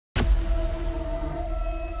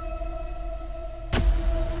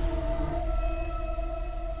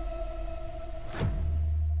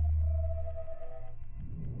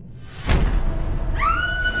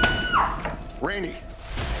Randy,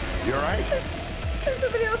 you all right? There's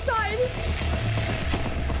somebody outside.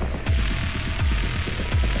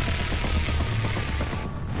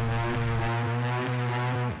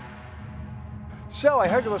 So I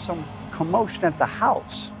heard there was some commotion at the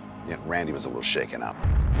house. Yeah, Randy was a little shaken up.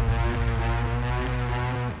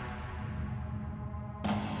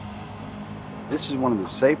 This is one of the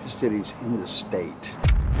safest cities in the state.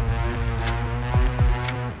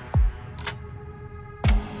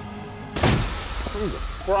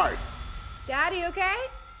 Right. Daddy, okay?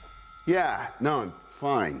 Yeah, no, I'm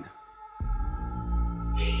fine.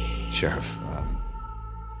 Sheriff,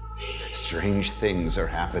 strange things are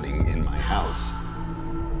happening in my house.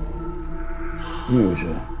 He was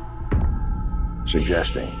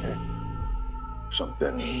suggesting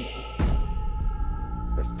something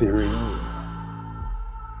ethereal.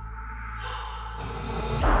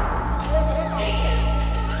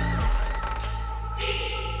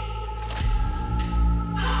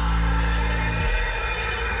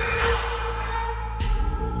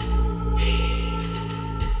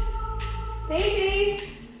 Stacey!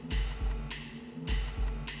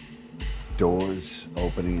 Doors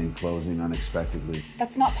opening and closing unexpectedly.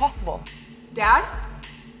 That's not possible. Dad?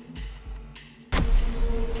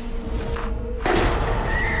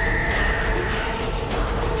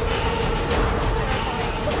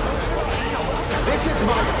 This is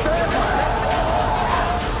my family!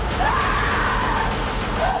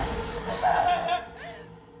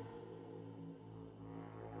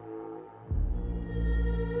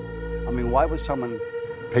 I mean, why would someone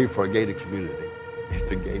pay for a gated community if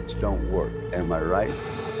the gates don't work? Am I right?